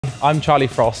I'm Charlie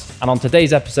Frost, and on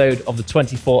today's episode of the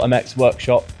 24MX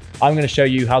workshop, I'm going to show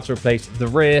you how to replace the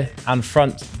rear and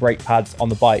front brake pads on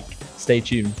the bike. Stay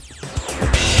tuned.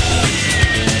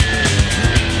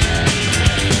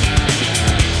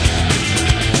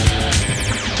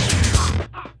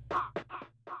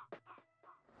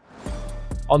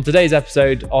 On today's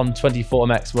episode on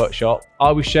 24MX workshop,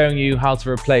 I'll be showing you how to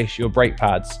replace your brake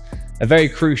pads. A very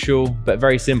crucial but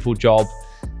very simple job.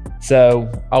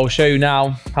 So I will show you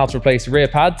now how to replace the rear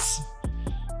pads.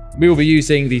 We will be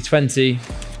using the 20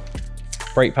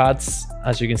 brake pads,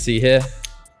 as you can see here.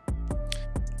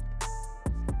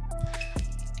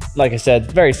 Like I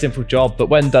said, very simple job, but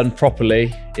when done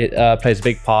properly, it plays a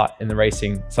big part in the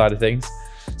racing side of things.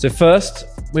 So first,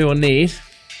 we will need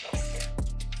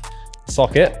a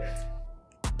socket,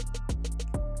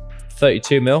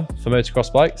 32mm for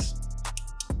motocross bikes.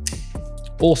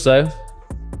 Also,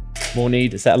 we'll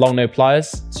need a set of long nose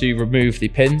pliers to remove the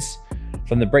pins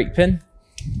from the brake pin.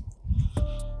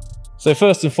 So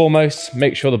first and foremost,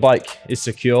 make sure the bike is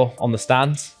secure on the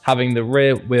stand, having the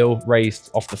rear wheel raised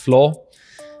off the floor.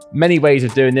 Many ways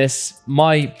of doing this.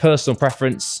 My personal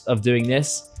preference of doing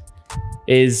this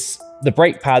is the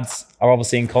brake pads are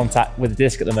obviously in contact with the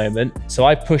disc at the moment. So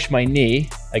I push my knee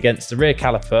against the rear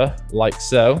caliper like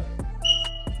so,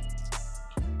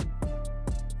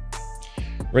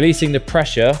 releasing the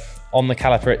pressure on the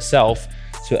caliper itself,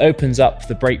 so it opens up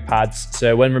the brake pads.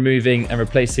 So when removing and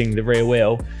replacing the rear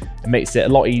wheel, it makes it a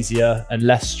lot easier and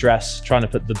less stress trying to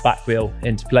put the back wheel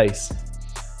into place.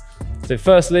 So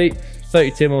firstly,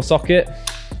 32mm socket,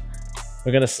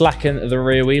 we're going to slacken the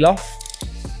rear wheel off.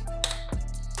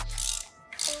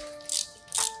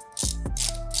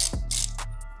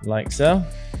 Like so.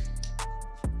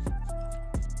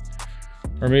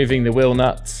 Removing the wheel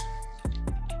nut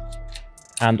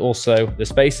and also the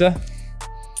spacer,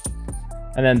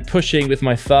 and then pushing with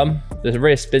my thumb the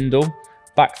rear spindle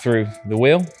back through the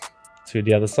wheel to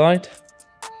the other side.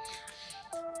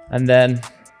 And then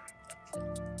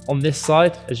on this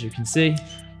side, as you can see,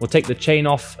 we'll take the chain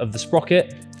off of the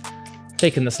sprocket,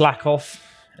 taking the slack off,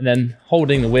 and then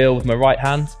holding the wheel with my right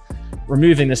hand,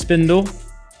 removing the spindle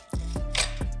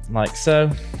like so,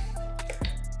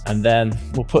 and then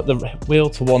we'll put the wheel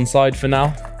to one side for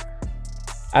now.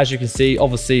 As you can see,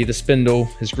 obviously the spindle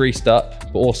is greased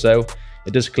up, but also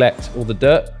it does collect all the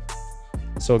dirt.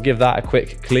 So I'll give that a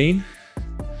quick clean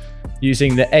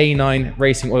using the A9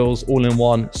 Racing Oils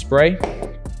all-in-one spray.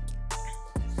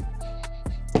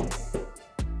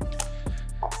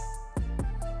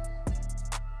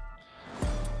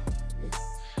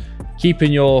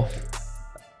 Keeping your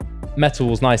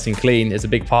metals nice and clean is a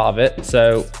big part of it.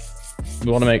 So we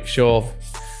want to make sure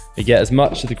you get as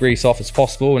much of the grease off as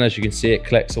possible, and as you can see, it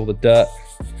collects all the dirt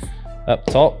up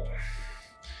top.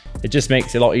 It just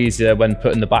makes it a lot easier when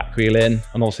putting the back wheel in,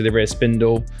 and also the rear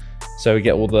spindle, so we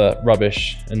get all the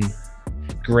rubbish and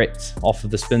grit off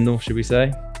of the spindle, should we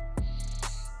say.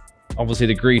 Obviously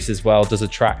the grease as well does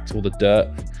attract all the dirt.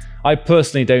 I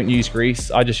personally don't use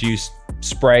grease, I just use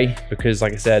spray, because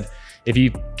like I said, if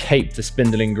you cape the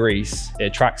spindle in grease, it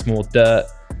attracts more dirt,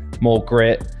 more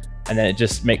grit, and then it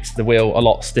just makes the wheel a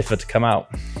lot stiffer to come out.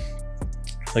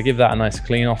 So give that a nice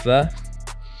clean off there,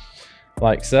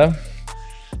 like so.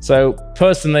 So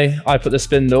personally, I put the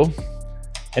spindle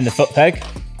in the foot peg,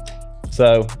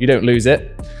 so you don't lose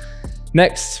it.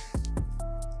 Next,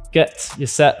 get your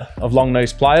set of long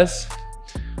nose pliers.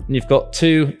 And you've got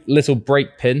two little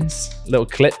brake pins, little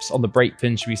clips on the brake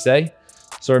pin, should we say.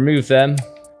 So remove them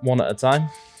one at a time,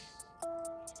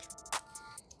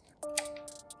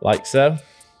 like so.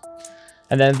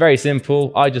 And then very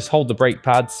simple, I just hold the brake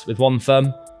pads with one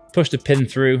thumb, push the pin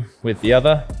through with the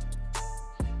other,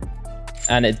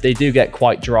 and they do get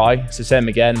quite dry. So same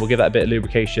again, we'll give that a bit of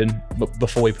lubrication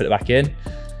before we put it back in.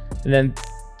 And then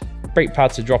brake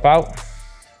pads to drop out,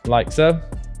 like so.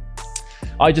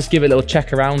 I just give it a little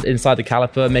check around inside the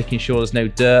caliper, making sure there's no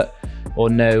dirt or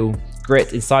no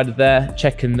grit inside of there,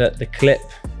 checking that the clip,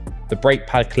 the brake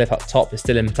pad clip up top is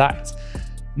still intact.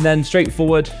 And then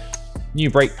straightforward, new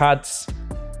brake pads.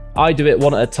 I do it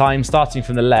one at a time, starting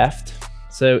from the left.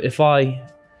 So if I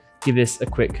give this a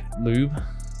quick lube,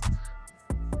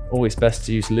 always best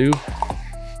to use lube,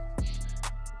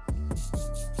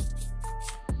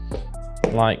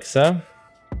 like so.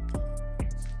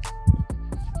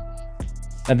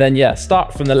 And then yeah,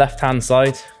 start from the left-hand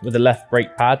side with the left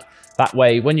brake pad. That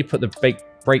way, when you put the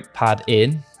brake pad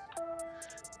in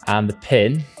and the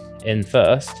pin in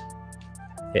first,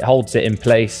 it holds it in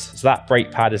place. So that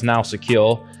brake pad is now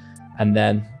secure. And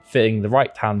then fitting the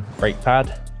right hand brake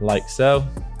pad like so.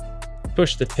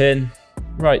 Push the pin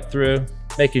right through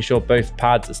making sure both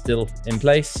pads are still in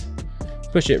place.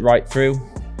 Push it right through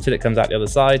till it comes out the other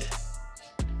side.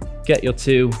 Get your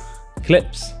 2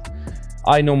 clips.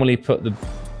 I normally put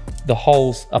the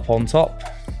holes up on top.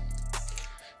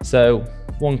 So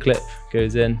 1 clip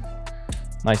goes in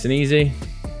nice and easy.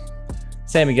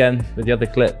 Same again with the other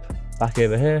clip back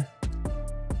over here.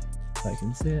 So you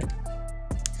can see it.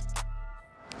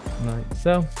 Like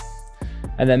so.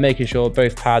 And then making sure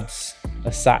both pads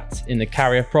are sat in the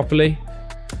carrier properly.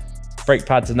 Brake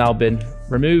pads have now been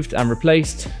removed and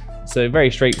replaced. So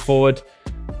very straightforward.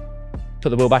 Put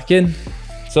the wheel back in.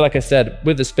 So like I said,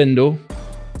 with the spindle,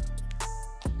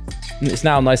 it's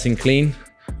now nice and clean.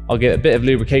 I'll get a bit of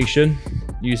lubrication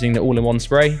using the all-in-one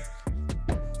spray.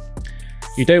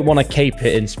 You don't want to cape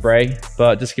it in spray,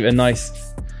 but just give it a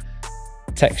nice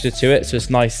texture to it so it's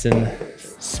nice and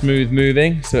smooth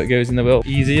moving, so it goes in the wheel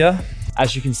easier.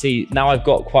 As you can see, now I've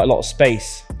got quite a lot of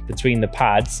space between the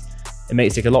pads. It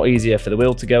makes it a lot easier for the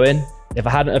wheel to go in. If I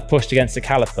hadn't have pushed against the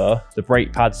caliper, the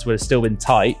brake pads would have still been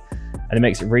tight, and it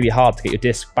makes it really hard to get your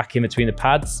disc back in between the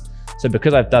pads. So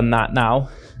because I've done that now,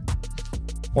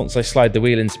 once I slide the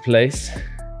wheel into place,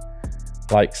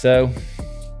 like so,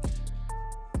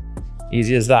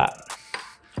 easy as that.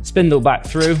 Spindle back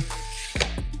through,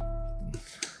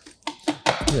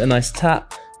 with a nice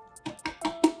tap,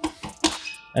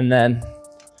 and then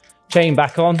chain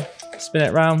back on, spin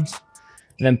it round,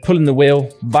 and then pulling the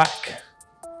wheel back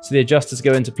so the adjusters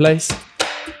go into place,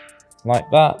 like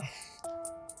that.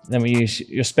 Then we use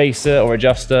your spacer or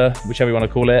adjuster, whichever you want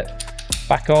to call it,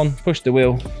 back on, push the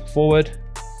wheel forward,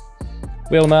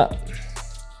 wheel nut,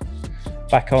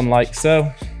 back on like so.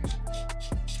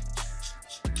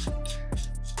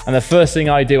 And the first thing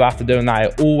I do after doing that,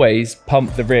 I always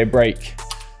pump the rear brake,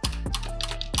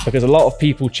 because a lot of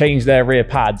people change their rear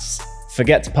pads,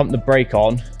 forget to pump the brake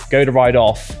on, go to ride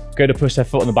off, go to push their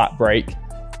foot on the back brake,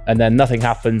 and then nothing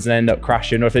happens and end up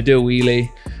crashing, or if they do a wheelie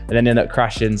and then end up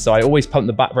crashing. So I always pump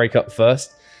the back brake up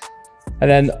first. And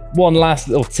then one last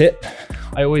little tip,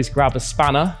 I always grab a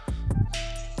spanner,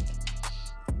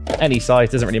 any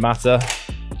size, doesn't really matter,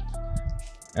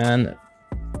 and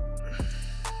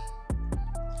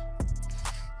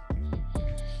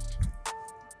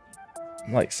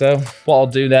like so. What I'll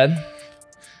do then,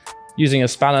 using a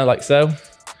spanner like so,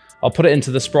 I'll put it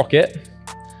into the sprocket,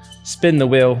 spin the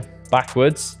wheel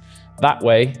backwards. That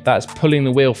way, that's pulling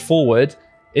the wheel forward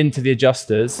into the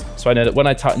adjusters. So I know that when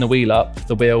I tighten the wheel up,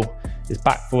 the wheel is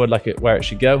back forward like where it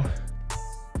should go.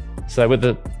 So with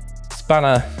the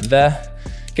spanner there,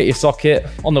 get your socket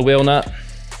on the wheel nut.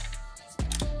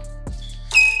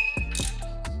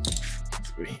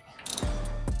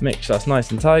 Make sure that's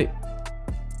nice and tight.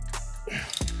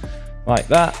 Like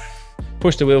that.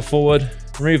 Push the wheel forward,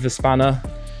 remove the spanner,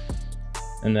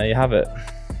 and there you have it.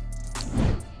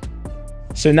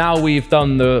 So now we've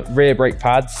done the rear brake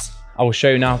pads, I will show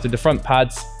you now how to do the front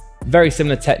pads. Very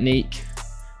similar technique.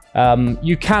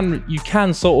 You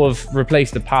can sort of replace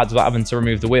the pads without having to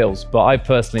remove the wheels, but I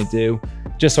personally do,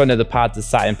 just so I know the pads are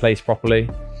sat in place properly.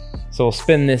 So I'll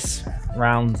spin this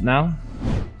round now.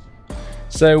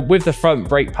 So with the front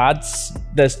brake pads,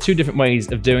 there's 2 different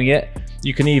ways of doing it.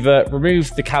 You can either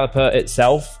remove the caliper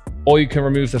itself, or you can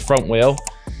remove the front wheel.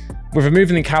 With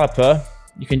removing the caliper,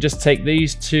 you can just take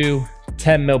these 2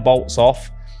 10mm bolts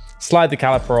off, slide the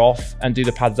caliper off, and do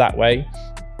the pads that way.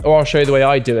 Or I'll show you the way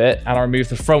I do it, and I'll remove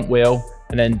the front wheel,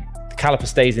 and then the caliper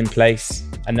stays in place,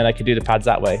 and then I can do the pads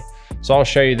that way. So I'll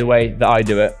show you the way that I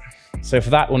do it. So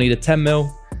for that, we'll need a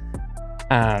 10mm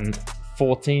and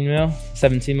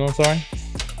 17mm, sorry.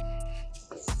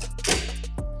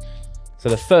 So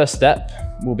the first step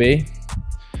will be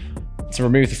to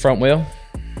remove the front wheel.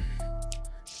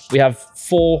 We have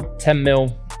 4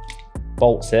 10mm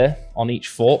bolts here on each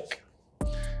fork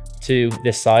to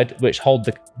this side, which hold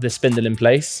the spindle in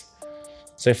place.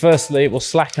 So firstly, we'll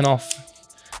slacken off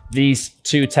these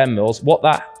 2 10mm. What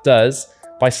that does,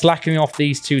 by slackening off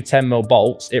these 2 10mm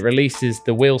bolts, it releases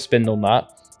the wheel spindle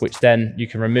nut, which then you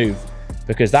can remove,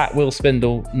 because that wheel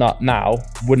spindle nut now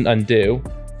wouldn't undo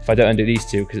if I don't undo these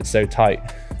 2 because it's so tight.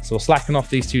 So we'll slacken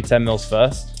off these 2 10mm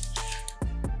first.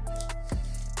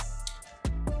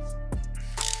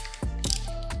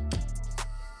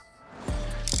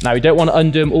 Now, you don't want to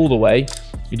undo them all the way.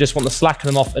 You just want to slacken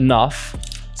them off enough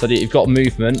so that you've got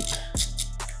movement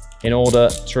in order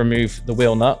to remove the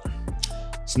wheel nut.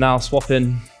 So now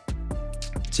swapping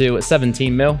to a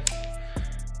 17mm.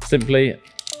 Simply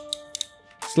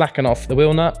slacken off the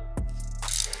wheel nut,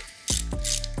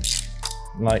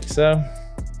 like so.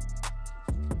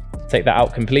 Take that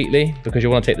out completely because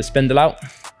you want to take the spindle out.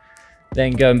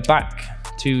 Then going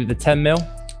back to the 10mm,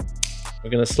 we're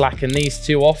going to slacken these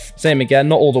two off. Same again,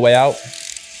 not all the way out,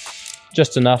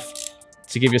 just enough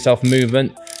to give yourself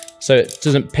movement so it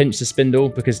doesn't pinch the spindle,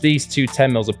 because these two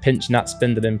 10 mils are pinching that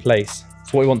spindle in place.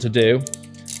 So what we want to do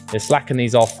is slacken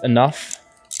these off enough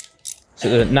so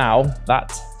that now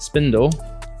that spindle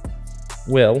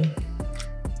will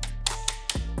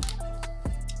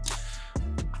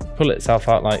pull itself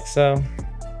out like so.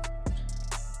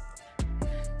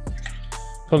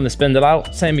 Pulling the spindle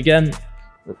out, same again.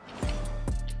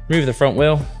 Remove the front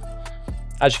wheel.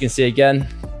 As you can see again,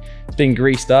 it's been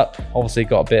greased up. Obviously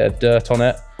got a bit of dirt on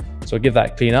it. So I'll give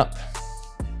that a clean up.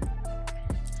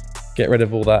 Get rid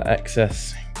of all that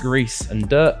excess grease and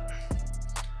dirt.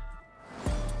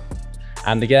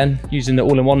 And again, using the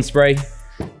all-in-one spray,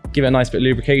 give it a nice bit of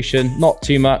lubrication, not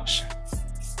too much,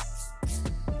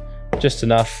 just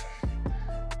enough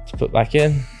to put back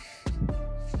in.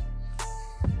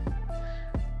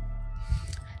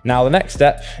 Now the next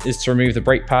step is to remove the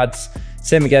brake pads.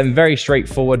 Same again, very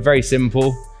straightforward, very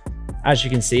simple. As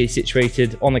you can see,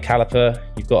 situated on the caliper,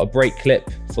 you've got a brake clip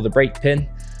for the brake pin.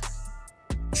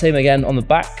 Same again on the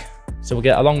back. So we'll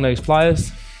get along those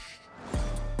pliers.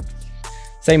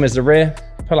 Same as the rear,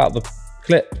 pull out the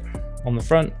clip on the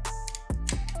front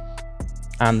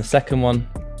and the second one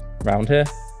around here.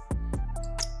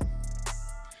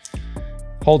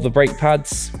 Hold the brake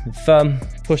pads with thumb,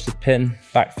 push the pin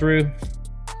back through.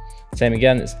 Same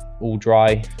again, it's all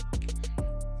dry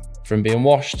from being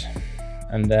washed,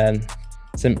 and then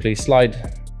simply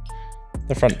slide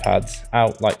the front pads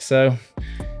out like so.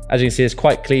 As you can see, it's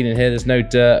quite clean in here. There's no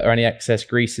dirt or any excess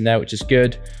grease in there, which is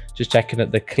good. Just checking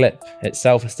that the clip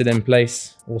itself is still in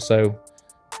place. Also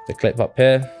the clip up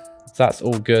here, so that's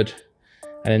all good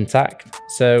and intact.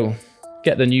 So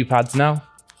get the new pads now,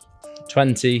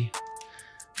 20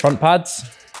 front pads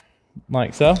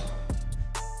like so.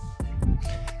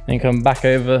 Then come back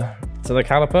over to the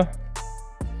caliper.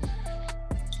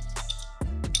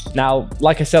 Now,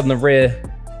 like I said on the rear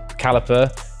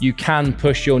caliper, you can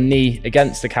push your knee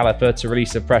against the caliper to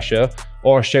release the pressure,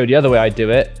 or I'll show the other way I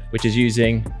do it, which is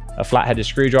using a flat-headed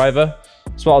screwdriver.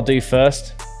 So what I'll do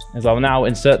first is I'll now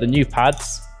insert the new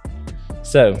pads.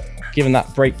 So giving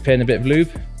that brake pin a bit of lube,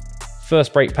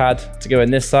 first brake pad to go in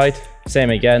this side,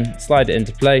 same again, slide it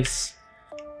into place,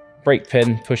 brake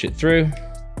pin, push it through.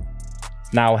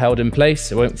 It's now held in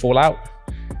place, it won't fall out.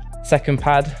 Second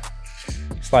pad,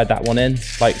 slide that one in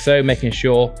like so, making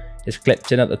sure it's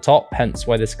clipped in at the top, hence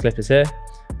why this clip is here.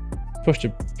 Push the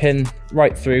pin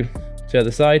right through to the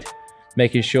other side,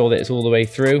 making sure that it's all the way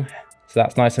through, so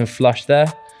that's nice and flush there.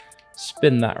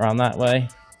 Spin that around that way.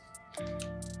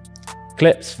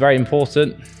 Clips, very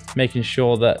important, making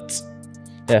sure that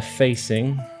they're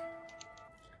facing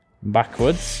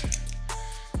backwards.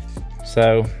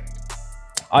 So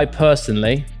I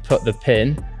personally put the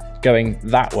pin going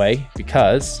that way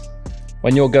because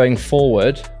when you're going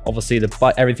forward, obviously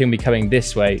everything will be coming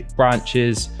this way,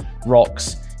 branches,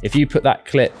 rocks. If you put that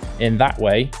clip in that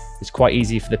way, it's quite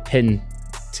easy for the pin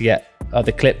to get,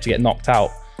 the clip to get knocked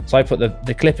out. So I put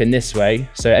the clip in this way,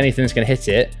 so anything that's gonna hit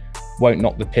it won't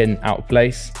knock the pin out of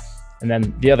place. And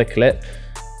then the other clip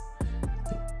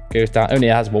goes down, only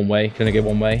has one way, gonna go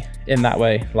one way, in that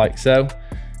way, like so.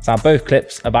 So now both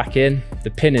clips are back in,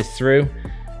 the pin is through,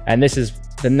 and this is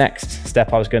the next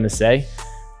step I was gonna say.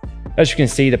 As you can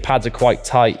see, the pads are quite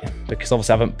tight because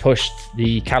obviously I haven't pushed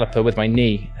the caliper with my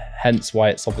knee, hence why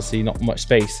it's obviously not much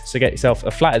space. So get yourself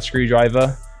a flathead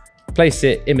screwdriver, place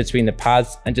it in between the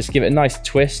pads and just give it a nice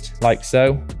twist like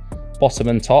so, bottom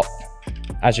and top.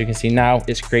 As you can see now,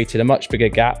 it's created a much bigger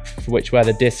gap for where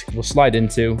the disc will slide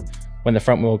into when the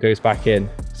front wheel goes back in.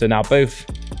 So now both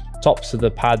tops of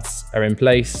the pads are in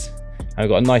place and we've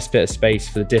got a nice bit of space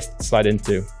for the disc to slide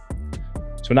into.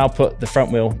 So we'll now put the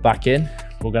front wheel back in.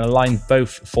 We're going to line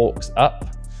both forks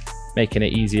up, making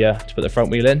it easier to put the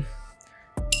front wheel in.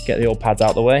 Get the old pads out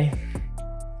of the way.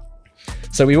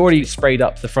 So we've already sprayed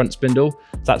up the front spindle,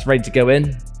 so that's ready to go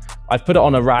in. I've put it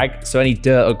on a rag, so any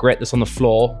dirt or grit that's on the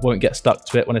floor won't get stuck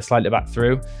to it when I slide it back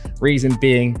through. Reason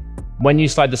being, when you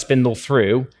slide the spindle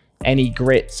through, any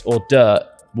grit or dirt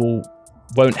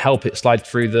won't help it slide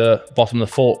through the bottom of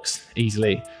the forks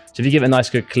easily. So if you give it a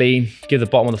nice good clean, give the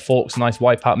bottom of the forks a nice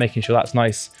wipe out, making sure that's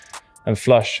nice and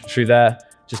flush through there,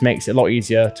 just makes it a lot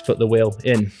easier to put the wheel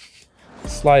in.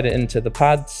 Slide it into the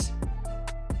pads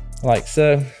like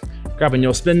so, grabbing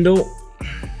your spindle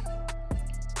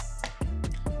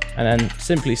and then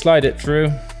simply slide it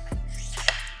through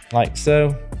like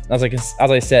so. As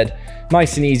I said,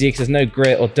 nice and easy because there's no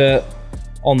grit or dirt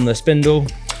on the spindle.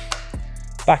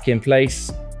 Back in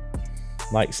place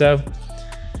like so.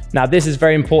 Now this is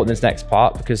very important, this next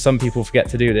part, because some people forget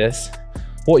to do this.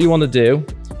 What What you want to do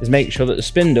is make sure that the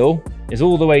spindle is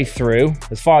all the way through,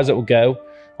 as far as it will go,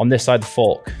 on this side of the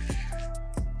fork.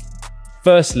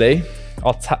 Firstly,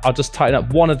 I'll just tighten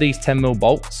up one of these 10mm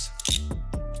bolts,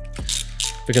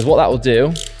 because what that will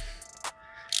do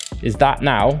is that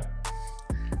now,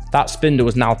 that spindle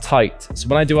is now tight. So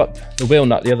when I do up the wheel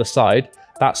nut the other side,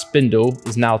 that spindle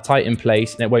is now tight in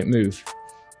place and it won't move.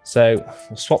 So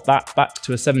we'll swap that back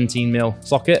to a 17mm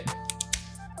socket.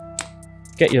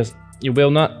 Get your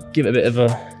wheel nut, give it a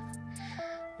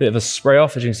bit of a spray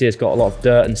off. As you can see, it's got a lot of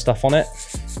dirt and stuff on it.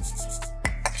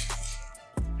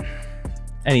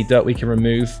 Any dirt we can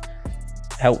remove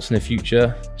helps in the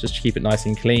future, just to keep it nice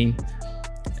and clean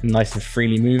and nice and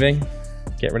freely moving.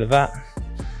 Get rid of that.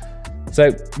 So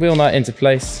wheel nut into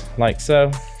place like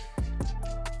so.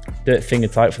 Do it finger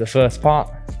tight for the first part.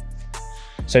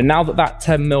 So now that that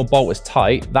 10mm bolt is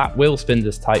tight, that wheel spindle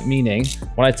is tight, meaning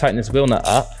when I tighten this wheel nut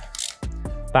up,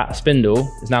 that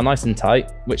spindle is now nice and tight,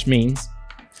 which means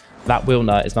that wheel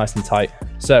nut is nice and tight.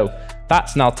 So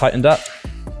that's now tightened up.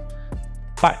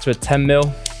 Back to a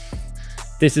 10mm.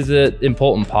 This is the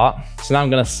important part. So now I'm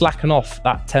going to slacken off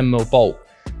that 10mm bolt,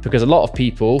 because a lot of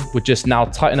people would just now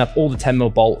tighten up all the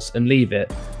 10mm bolts and leave it.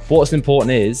 But what's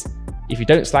important is, if you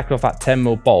don't slacken off that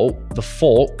 10mm bolt, the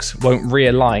forks won't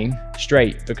realign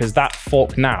straight, because that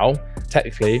fork now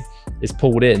technically is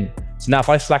pulled in. So now if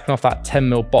I slacken off that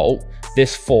 10mm bolt,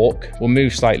 this fork will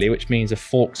move slightly, which means the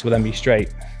forks will then be straight.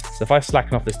 So if I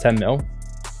slacken off this 10mm,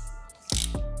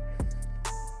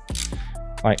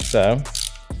 like so,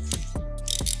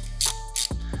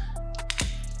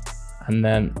 and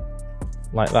then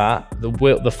like that,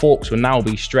 the forks will now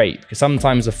be straight, because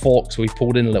sometimes the forks will be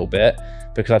pulled in a little bit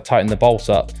because I've tightened the bolts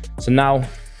up. So now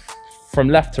from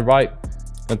left to right,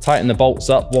 I'm going to tighten the bolts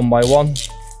up one by one.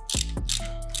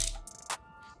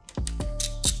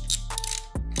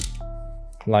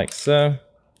 Like so,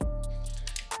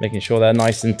 making sure they're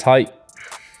nice and tight.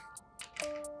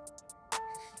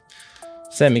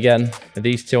 Same again with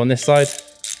these two on this side.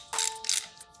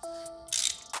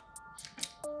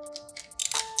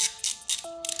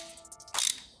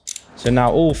 So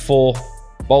now all 4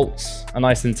 bolts are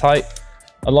nice and tight,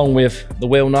 along with the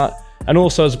wheel nut. And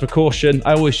also, as a precaution,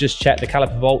 I always just check the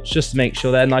caliper bolts just to make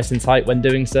sure they're nice and tight when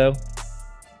doing so.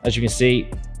 As you can see,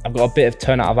 I've got a bit of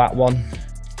turn out of that one.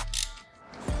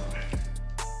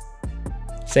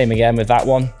 Same again with that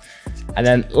one. And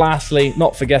then lastly,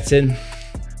 not forgetting,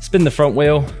 spin the front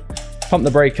wheel, pump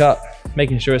the brake up,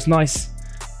 making sure it's nice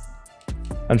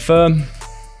and firm.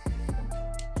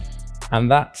 And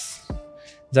that's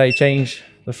how you change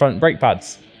the front brake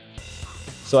pads.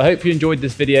 So I hope you enjoyed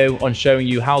this video on showing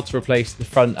you how to replace the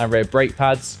front and rear brake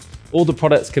pads. All the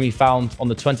products can be found on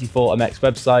the 24MX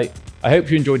website. I hope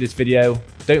you enjoyed this video.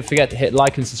 Don't forget to hit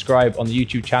like and subscribe on the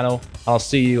YouTube channel, and I'll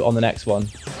see you on the next one.